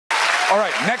All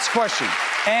right, next question.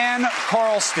 Ann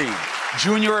Carlstein,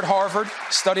 junior at Harvard,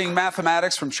 studying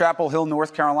mathematics from Chapel Hill,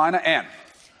 North Carolina. Ann.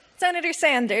 Senator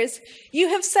Sanders, you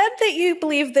have said that you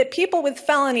believe that people with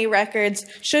felony records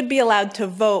should be allowed to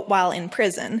vote while in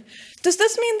prison. Does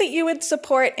this mean that you would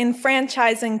support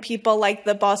enfranchising people like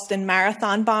the Boston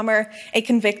Marathon bomber, a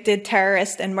convicted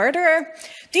terrorist and murderer?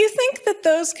 Do you think that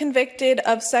those convicted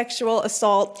of sexual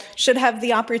assault should have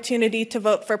the opportunity to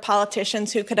vote for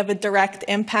politicians who could have a direct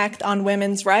impact on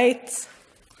women's rights?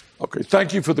 Okay,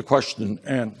 thank you for the question,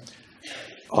 Ann.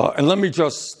 And let me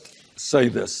just say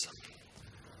this.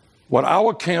 What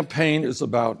our campaign is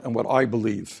about, and what I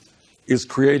believe, is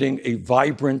creating a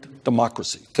vibrant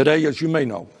democracy. Today, as you may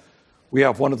know, we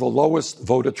have one of the lowest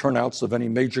voter turnouts of any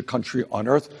major country on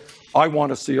earth. I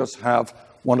want to see us have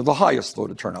one of the highest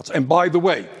voter turnouts. And by the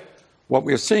way, what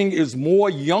we're seeing is more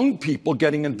young people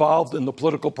getting involved in the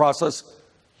political process,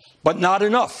 but not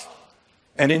enough.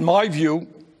 And in my view,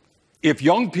 if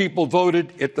young people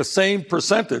voted at the same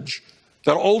percentage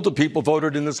that older people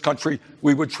voted in this country,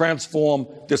 we would transform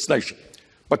this nation.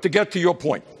 But to get to your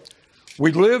point,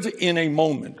 we live in a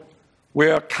moment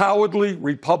where cowardly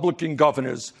Republican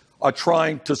governors are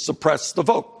trying to suppress the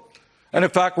vote. And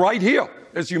in fact, right here,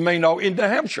 as you may know, in New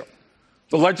Hampshire,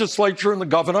 the legislature and the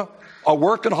governor are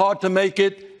working hard to make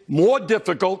it more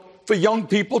difficult for young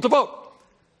people to vote.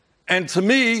 And to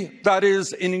me, that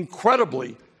is an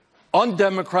incredibly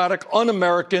undemocratic,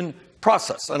 un-American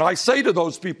process. And I say to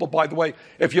those people, by the way,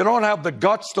 if you don't have the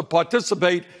guts to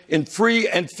participate in free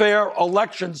and fair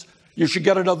elections, you should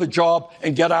get another job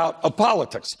and get out of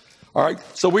politics. All right?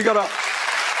 So we got to...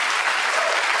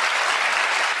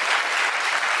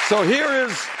 So here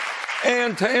is,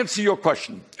 and to answer your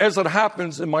question, as it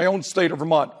happens in my own state of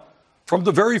Vermont, from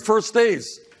the very first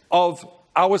days of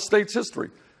our state's history,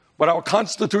 what our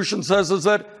Constitution says is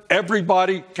that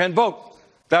everybody can vote.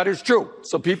 That is true.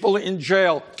 So people in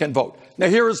jail can vote. Now,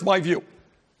 here is my view.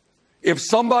 If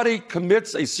somebody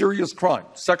commits a serious crime,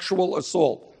 sexual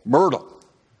assault, murder,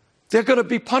 they're going to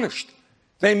be punished.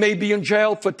 They may be in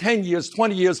jail for 10 years,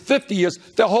 20 years, 50 years,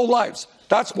 their whole lives.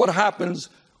 That's what happens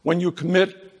when you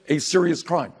commit a serious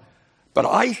crime. But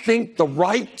I think the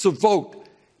right to vote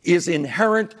is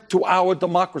inherent to our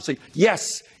democracy.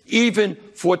 Yes, even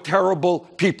for terrible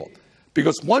people.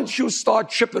 Because once you start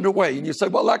chipping away and you say,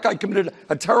 well, that guy committed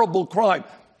a terrible crime,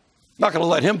 not going to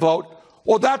let him vote,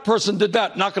 or that person did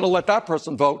that, not going to let that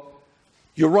person vote,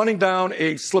 you're running down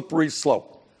a slippery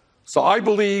slope. So I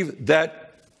believe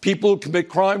that people who commit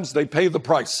crimes, they pay the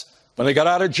price. When they get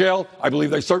out of jail, I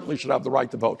believe they certainly should have the right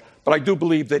to vote. But I do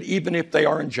believe that even if they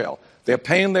are in jail, they're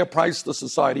paying their price to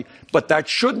society, but that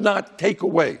should not take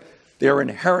away their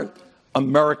inherent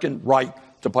American right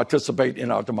to participate in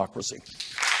our democracy.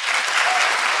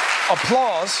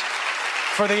 Applause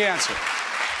for the answer.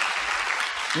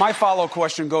 My follow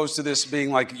question goes to this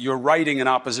being like you're writing an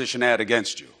opposition ad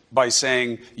against you by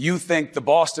saying you think the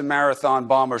Boston Marathon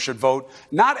bomber should vote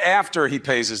not after he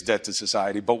pays his debt to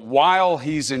society, but while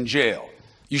he's in jail.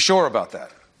 You sure about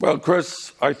that? Well,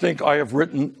 Chris, I think I have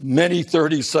written many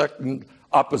 30-second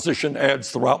opposition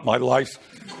ads throughout my life.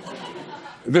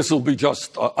 This will be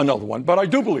just another one. But I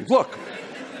do believe, look,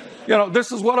 you know,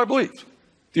 this is what I believe.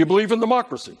 Do you believe in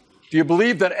democracy? Do you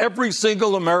believe that every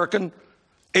single American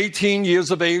 18 years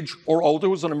of age or older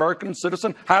who's an American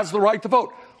citizen has the right to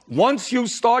vote? Once you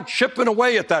start chipping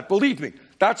away at that, believe me,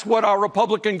 that's what our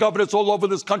Republican governors all over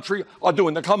this country are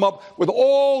doing. They come up with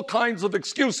all kinds of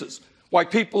excuses why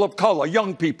people of color,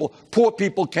 young people, poor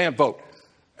people can't vote.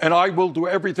 And I will do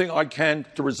everything I can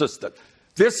to resist it.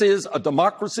 This is a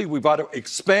democracy. We've got to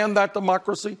expand that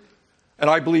democracy. And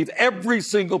I believe every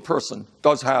single person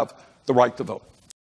does have the right to vote.